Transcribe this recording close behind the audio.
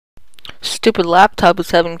Stupid laptop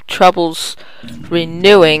is having troubles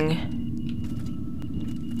renewing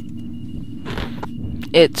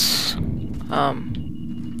its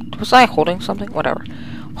was I holding something? Whatever.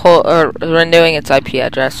 Renewing its IP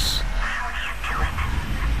address.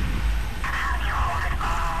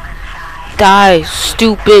 Die,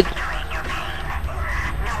 stupid.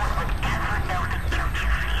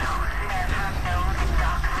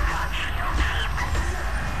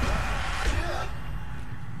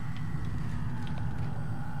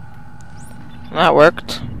 That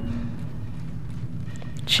worked.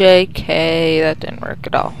 JK, that didn't work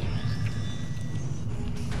at all.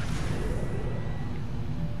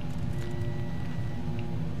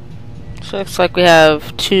 So looks like we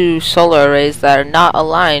have two solar arrays that are not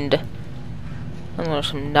aligned. And there's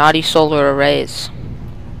some naughty solar arrays.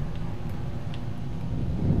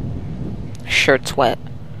 Shirt's wet.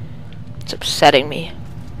 It's upsetting me.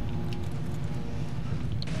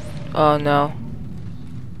 Oh no.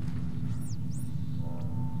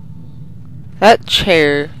 That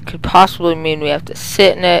chair could possibly mean we have to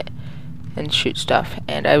sit in it and shoot stuff.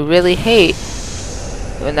 And I really hate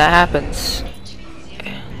when that happens.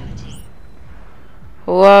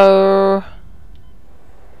 Whoa.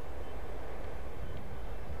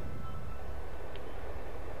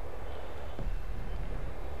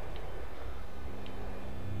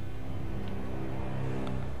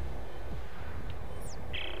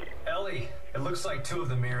 Ellie, it looks like two of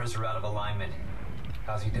the mirrors are out of alignment.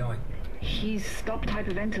 How's he doing? He's stopped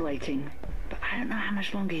hyperventilating, but I don't know how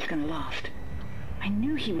much longer he's gonna last. I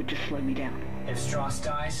knew he would just slow me down. If Strauss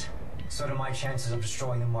dies, so do my chances of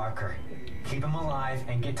destroying the marker. Keep him alive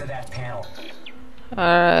and get to that panel.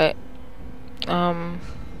 Alright. I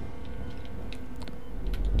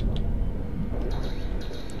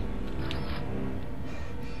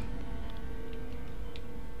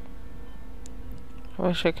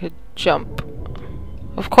wish I could jump.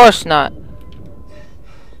 Of course not.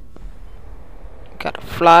 Gotta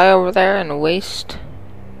fly over there and waste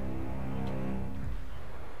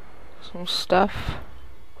some stuff.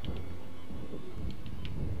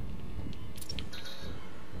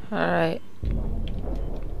 Alright.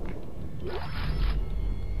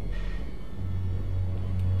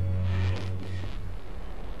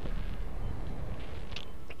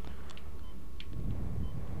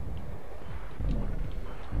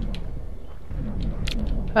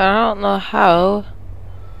 I don't know how.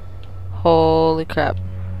 Holy crap.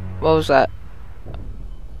 What was that?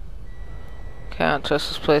 Can't trust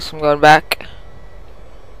this place, I'm going back.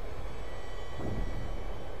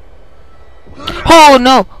 Oh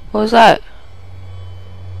no! What was that?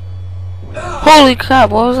 Holy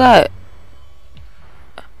crap, what was that?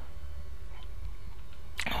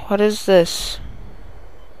 What is this?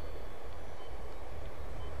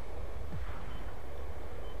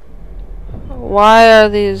 Why are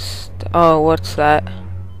these... Oh, what's that?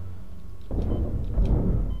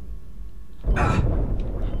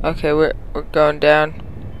 Okay, we're going down.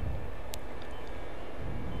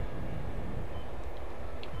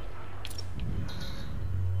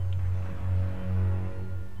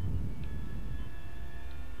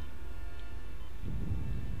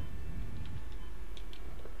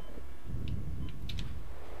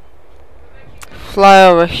 Fly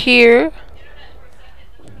over here.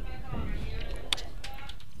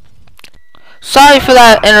 Sorry for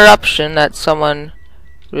that interruption that someone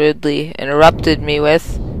rudely interrupted me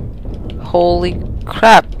with. Holy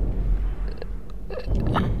crap.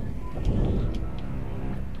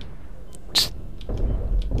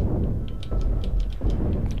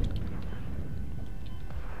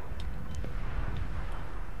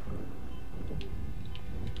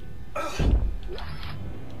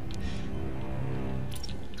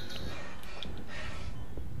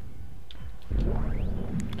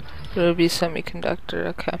 Ruby semiconductor,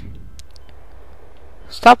 okay.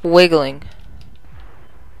 Stop wiggling.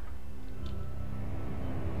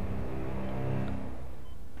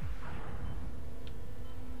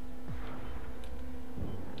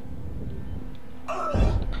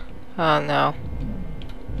 Oh no.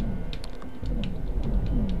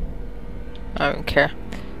 I don't care.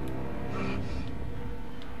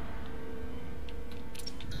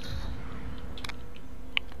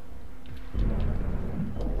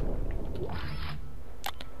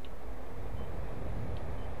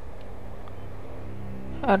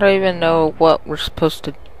 I don't even know what we're supposed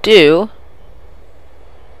to do.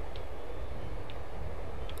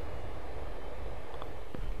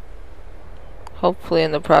 Hopefully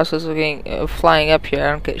in the process of getting flying up here I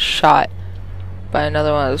don't get shot by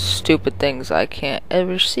another one of those stupid things I can't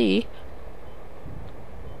ever see.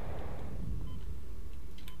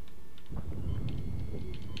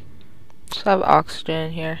 Let's have oxygen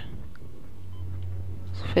in here.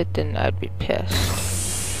 If it didn't, I'd be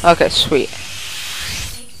pissed. Okay, sweet.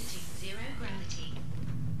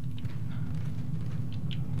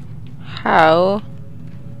 How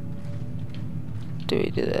do we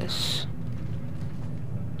do this?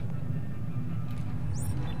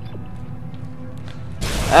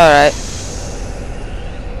 Alright.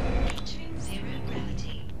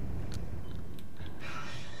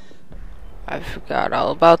 I forgot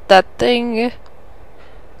all about that thing.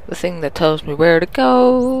 The thing that tells me where to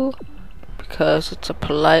go. Because it's a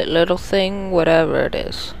polite little thing, whatever it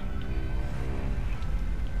is.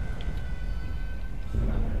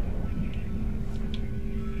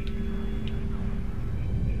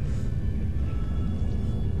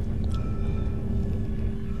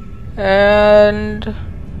 And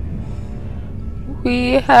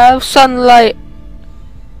we have sunlight.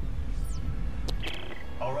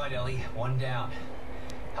 Alright, Ellie, one down.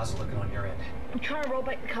 How's it looking on your end? I'm trying to roll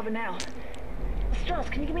back the cover now. Strauss,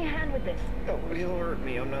 can you give me a hand with this? Oh, he'll hurt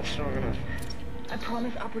me. I'm not strong enough. I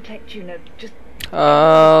promise I'll protect you. No, just...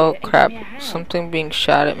 Oh and crap, give me a hand. something being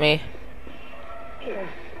shot at me.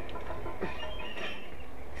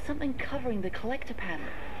 Something covering the collector panel.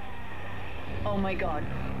 Oh my god.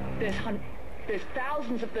 There's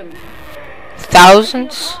thousands of them.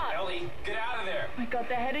 Thousands? Ellie, get out of there! Oh my god,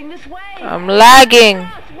 they're heading this way. I'm lagging.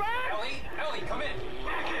 Strauss, run! Ellie, come in!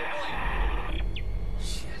 Ellie!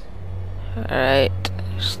 Shit. Alright,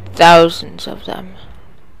 there's thousands of them.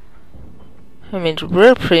 That means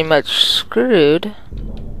we're pretty much screwed.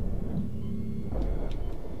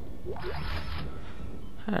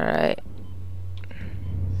 Alright.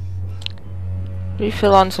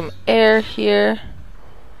 Refill on some air here.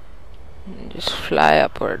 And just fly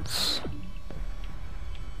upwards.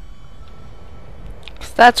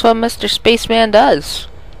 'Cause that's what Mr. Spaceman does.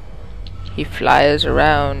 He flies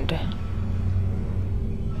around.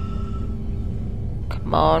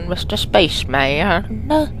 Come on, Mr. Spaceman.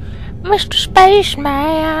 Mr.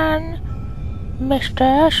 Spaceman.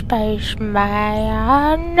 Mr. Spaceman.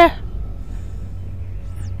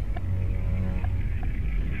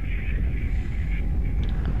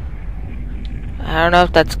 I don't know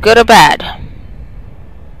if that's good or bad.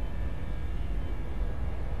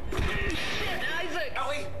 Isaac!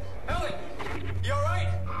 Ellie! Ellie! You alright?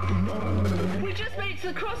 We just made it to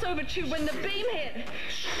the crossover tube when the beam hit.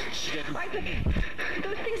 Isaac,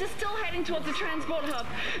 those things are still heading towards the transport hub.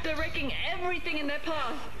 They're wrecking everything in their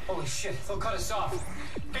path. Holy shit, they'll cut us off.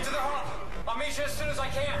 Get to the hub! I'll meet you as soon as I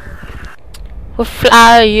can. We're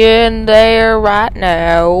flying there right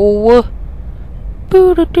now.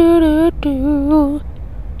 Boo-doo-doo-doo-doo.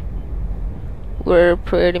 We're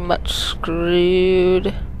pretty much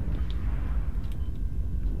screwed.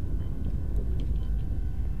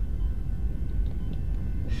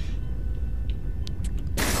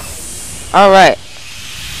 Alright.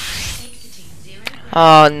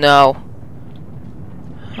 Oh no.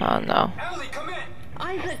 Oh no. Ellie, come in!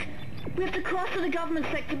 Isaac, we have to cross to the government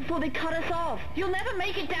sector before they cut us off. You'll never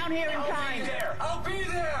make it down here in I'll be time. there! I'll be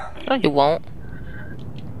there! No, you won't.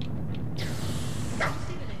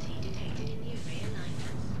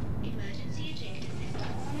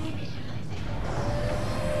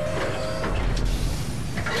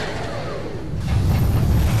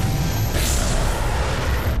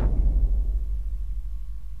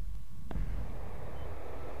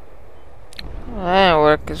 That didn't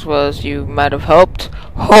work as well as you might have hoped.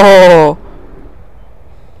 Oh!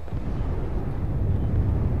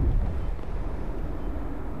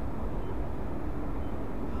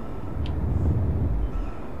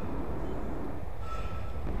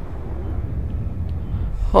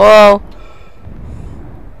 Whoa!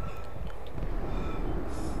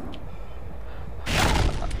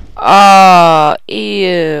 Ah,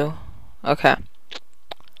 ew. Okay.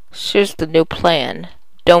 Here's the new plan.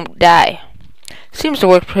 Don't die. Seems to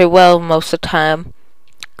work pretty well most of the time,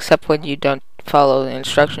 except when you don't follow the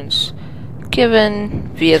instructions given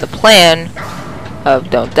via the plan of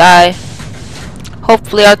don't die.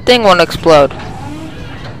 Hopefully our thing won't explode.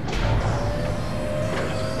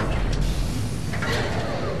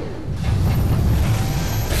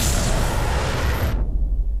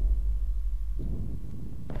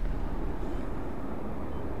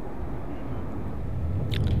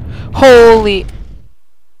 Holy...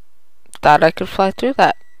 Thought I could fly through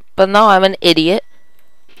that. But no, I'm an idiot.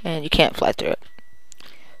 And you can't fly through it.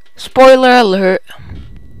 Spoiler alert.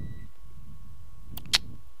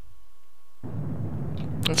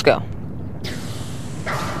 Let's go.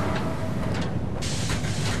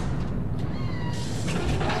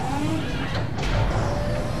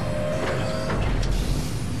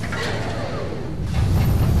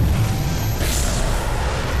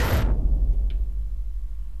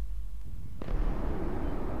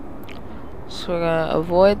 So we're gonna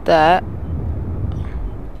avoid that.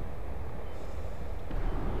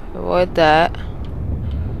 Avoid that.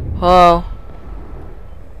 Oh.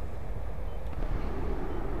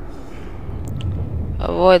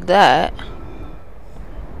 Avoid that.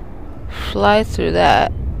 Fly through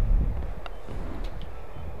that.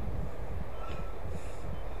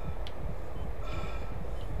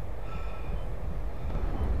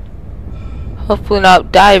 Hopefully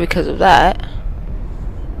not die because of that.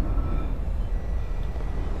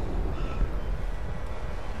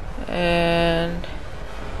 And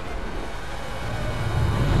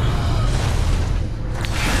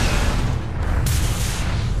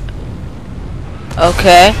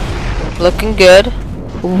okay, looking good.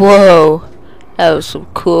 Whoa, that was some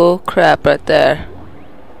cool crap right there.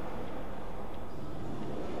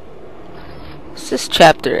 This is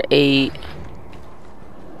chapter 8.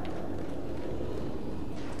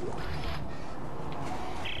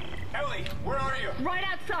 Ellie, where are you? Right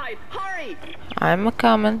outside. Hurry! I'm a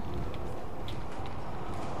coming.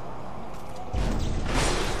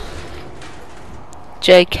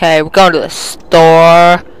 JK, we're going to the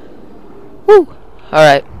store. Woo!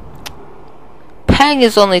 Alright. Pang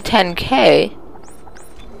is only 10k.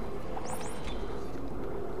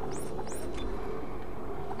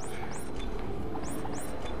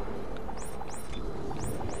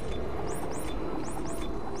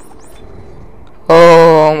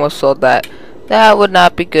 Oh, almost sold that. That would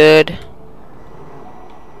not be good.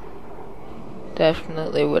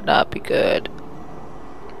 Definitely would not be good.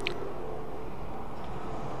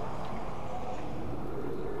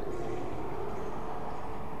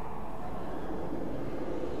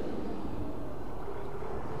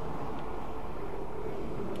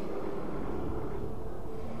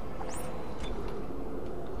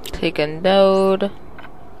 Take a node.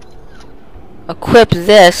 Equip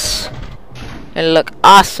this. And look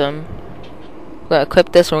awesome. We're gonna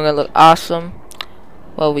equip this and we're gonna look awesome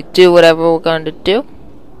while we do whatever we're going to do.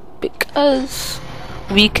 Because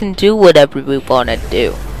we can do whatever we want to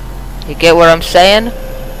do. You get what I'm saying?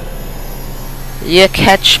 You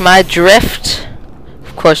catch my drift?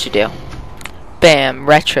 Of course you do. Bam,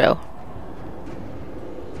 retro.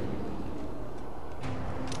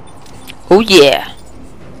 Oh yeah.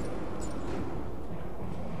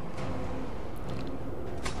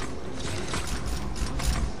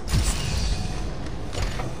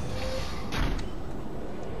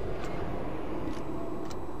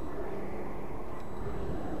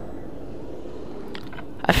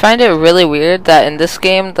 I find it really weird that in this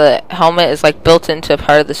game the helmet is like built into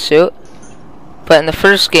part of the suit, but in the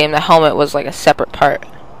first game the helmet was like a separate part.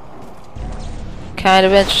 Kind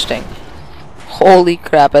of interesting. Holy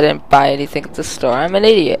crap, I didn't buy anything at the store. I'm an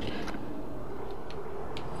idiot.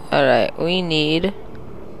 Alright, we need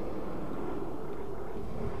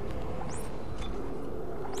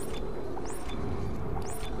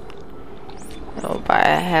I'll buy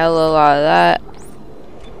a hell of a lot of that.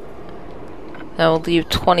 Then we'll leave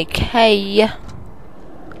 20k.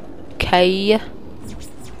 Okay,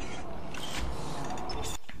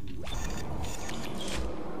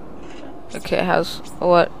 how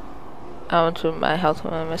much of my health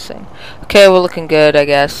am I missing? Okay, we're looking good, I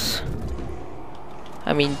guess.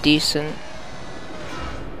 I mean, decent.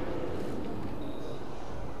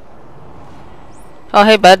 Oh,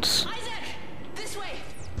 hey, buds. Isaac! This way!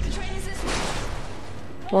 The train is this way!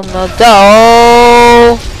 Well, no,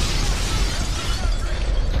 no.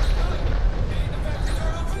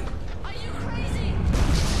 Are you crazy?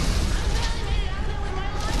 I barely made it out there with my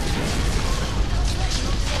life.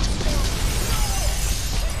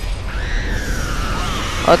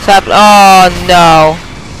 What's happening? Oh, no.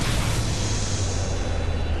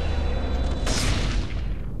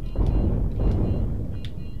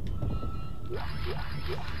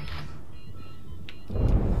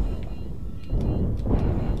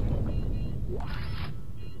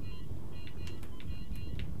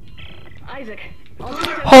 Isaac, I'll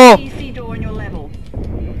take Oh. the PC door on your level.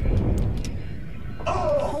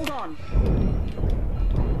 Hold on.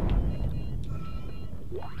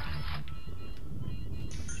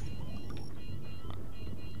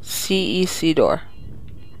 CEC door.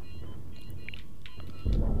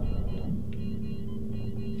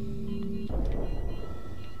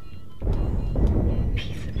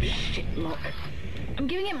 Piece of shit lock. I'm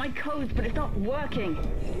giving it my codes, but it's not working.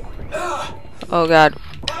 Oh god.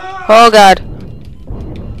 Oh god.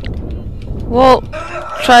 Well,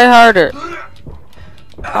 try harder. Oh,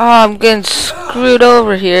 I'm getting screwed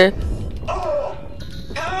over here.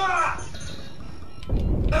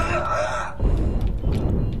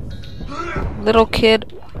 Little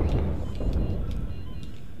kid.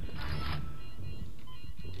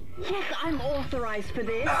 Yes, I'm all price for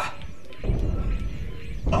this.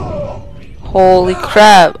 Holy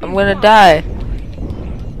crap, I'm gonna die.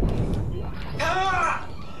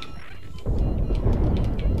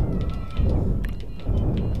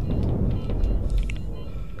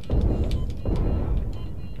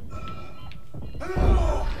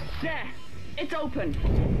 There, it's open.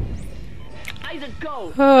 Isaac,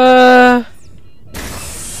 go.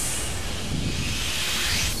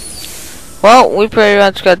 Well, we pretty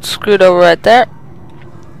much got screwed over right there.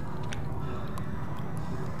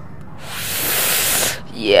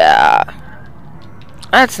 Yeah.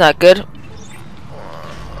 That's not good.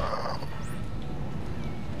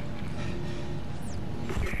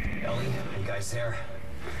 Ellie, you guys there?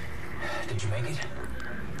 Did you make it?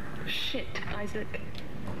 Shit, Isaac.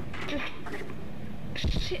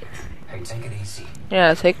 Just shit. Hey, take it easy.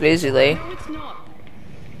 Yeah, take it easy, Lee. No, it's not.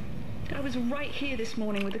 I was right here this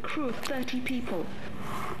morning with a crew of 30 people.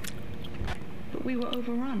 But we were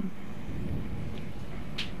overrun.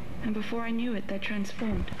 And before I knew it, they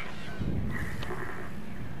transformed.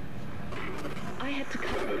 I had to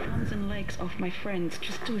cut the arms and legs off my friends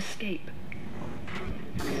just to escape.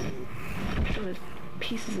 I'm sure there's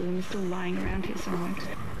pieces of them still lying around here somewhere.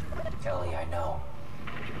 Ellie, I know.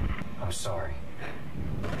 I'm sorry.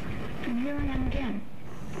 And here I am again.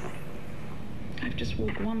 I've just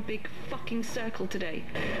walked one big fucking circle today.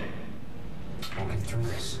 We'll get through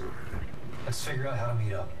this. Let's figure out how to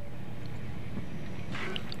meet up.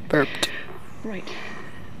 Burped. Right.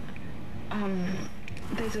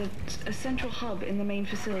 There's a central hub in the main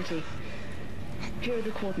facility. Here are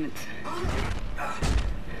the coordinates.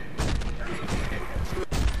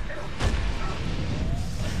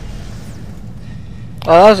 Oh,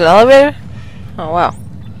 that was an elevator? Oh, wow.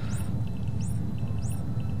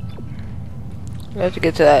 We have to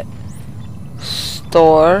get to that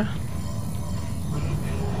store.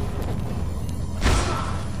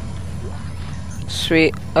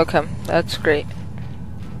 Sweet. Okay, that's great.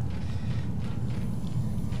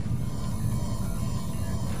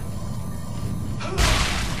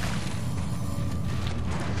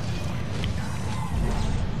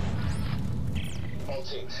 All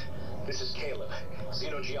teams, this is Caleb,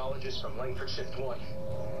 xenogeologist from Langford Shift 1.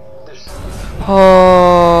 There's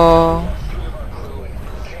Oh. 3 of our crew and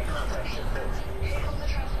can't contact Shift 4. Here comes the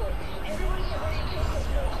transport. Everybody get ready to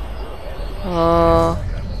take Oh.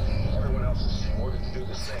 Everyone else is ordered to do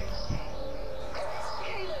the same.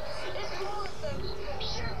 Caleb, it's all of them.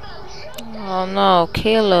 Shoot them, shoot them. Oh no,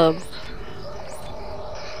 Caleb.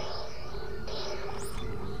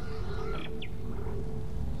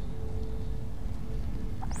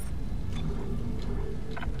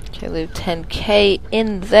 Okay, leave 10k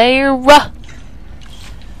in there.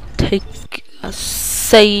 Take a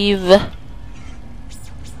save.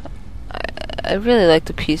 I really like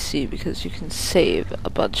the PC because you can save a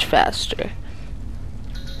bunch faster.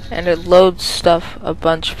 And it loads stuff a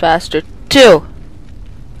bunch faster too.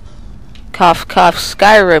 Cough cough,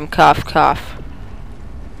 Skyrim cough cough.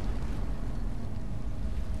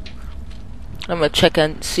 I'm gonna check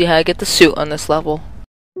and see how I get the suit on this level.